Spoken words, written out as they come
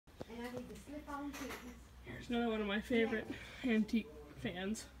Here's another one of my favorite antique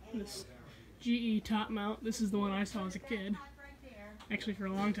fans. This GE Topmount. This is the one I saw as a kid. Actually, for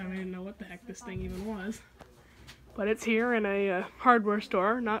a long time I didn't know what the heck this thing even was. But it's here in a hardware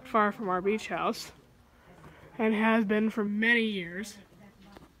store not far from our beach house, and has been for many years.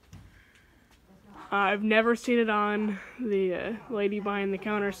 I've never seen it on. The lady behind the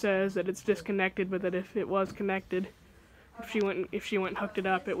counter says that it's disconnected, but that if it was connected, if she went and hooked it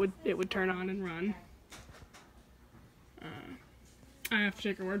up, it would turn on and run. I have to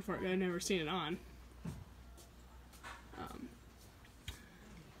take her word for it. I've never seen it on.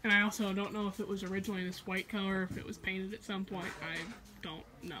 And I also don't know if it was originally this white color, if it was painted at some point. I don't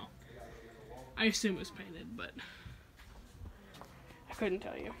know. I assume it was painted, but I couldn't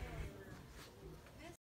tell you.